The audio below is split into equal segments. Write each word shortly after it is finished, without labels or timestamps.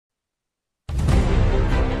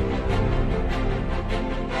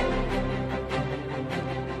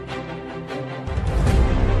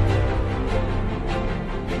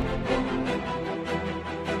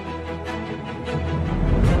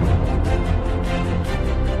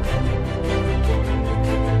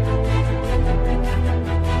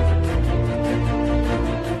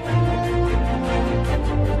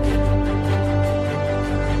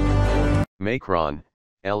Macron,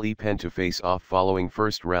 Le Pen to face off following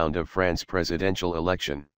first round of France presidential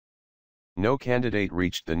election. No candidate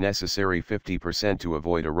reached the necessary 50% to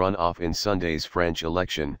avoid a runoff in Sunday's French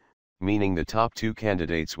election, meaning the top two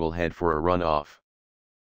candidates will head for a runoff.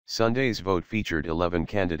 Sunday's vote featured 11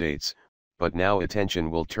 candidates, but now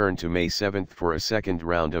attention will turn to May 7 for a second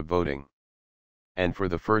round of voting. And for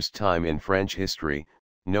the first time in French history,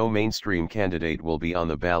 no mainstream candidate will be on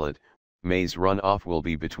the ballot. May's runoff will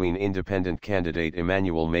be between independent candidate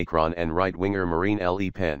Emmanuel Macron and right-winger Marine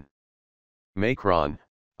Le Pen. Macron,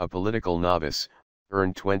 a political novice,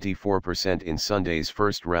 earned 24% in Sunday's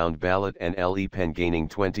first-round ballot and Le Pen gaining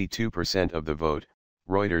 22% of the vote,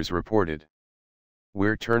 Reuters reported.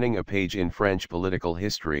 "We're turning a page in French political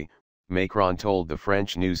history," Macron told the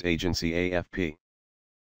French news agency AFP.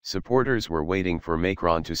 Supporters were waiting for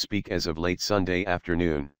Macron to speak as of late Sunday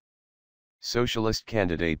afternoon. Socialist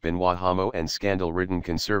candidate Benoît Hamon and scandal-ridden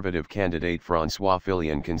conservative candidate François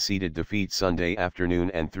Fillon conceded defeat Sunday afternoon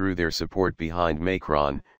and threw their support behind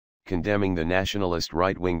Macron, condemning the nationalist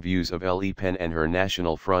right-wing views of Le Pen and her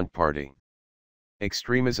National Front party.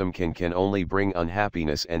 "Extremism can only bring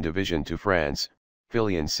unhappiness and division to France,"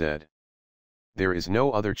 Fillon said. "There is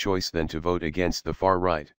no other choice than to vote against the far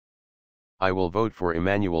right. I will vote for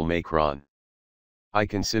Emmanuel Macron. I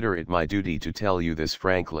consider it my duty to tell you this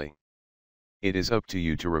frankly. It is up to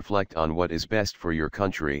you to reflect on what is best for your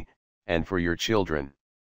country, and for your children.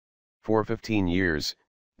 For 15 years,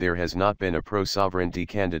 there has not been a pro-sovereignty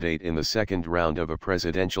candidate in the second round of a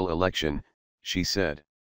presidential election," she said.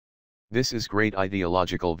 "This is great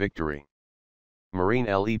ideological victory." Marine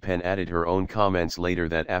Le Pen added her own comments later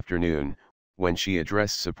that afternoon, when she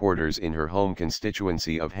addressed supporters in her home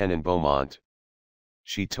constituency of Henan-Beaumont.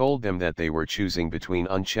 She told them that they were choosing between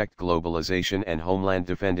unchecked globalization and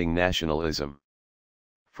homeland-defending nationalism.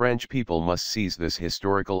 "French people must seize this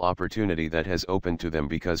historical opportunity that has opened to them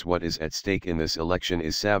because what is at stake in this election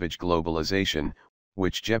is savage globalization,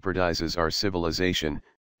 which jeopardizes our civilization,"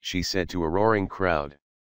 she said to a roaring crowd.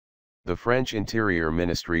 The French Interior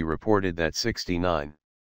Ministry reported that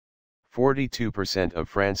 69.42% of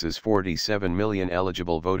France's 47 million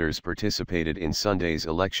eligible voters participated in Sunday's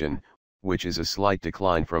election, which is a slight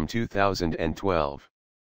decline from 2012.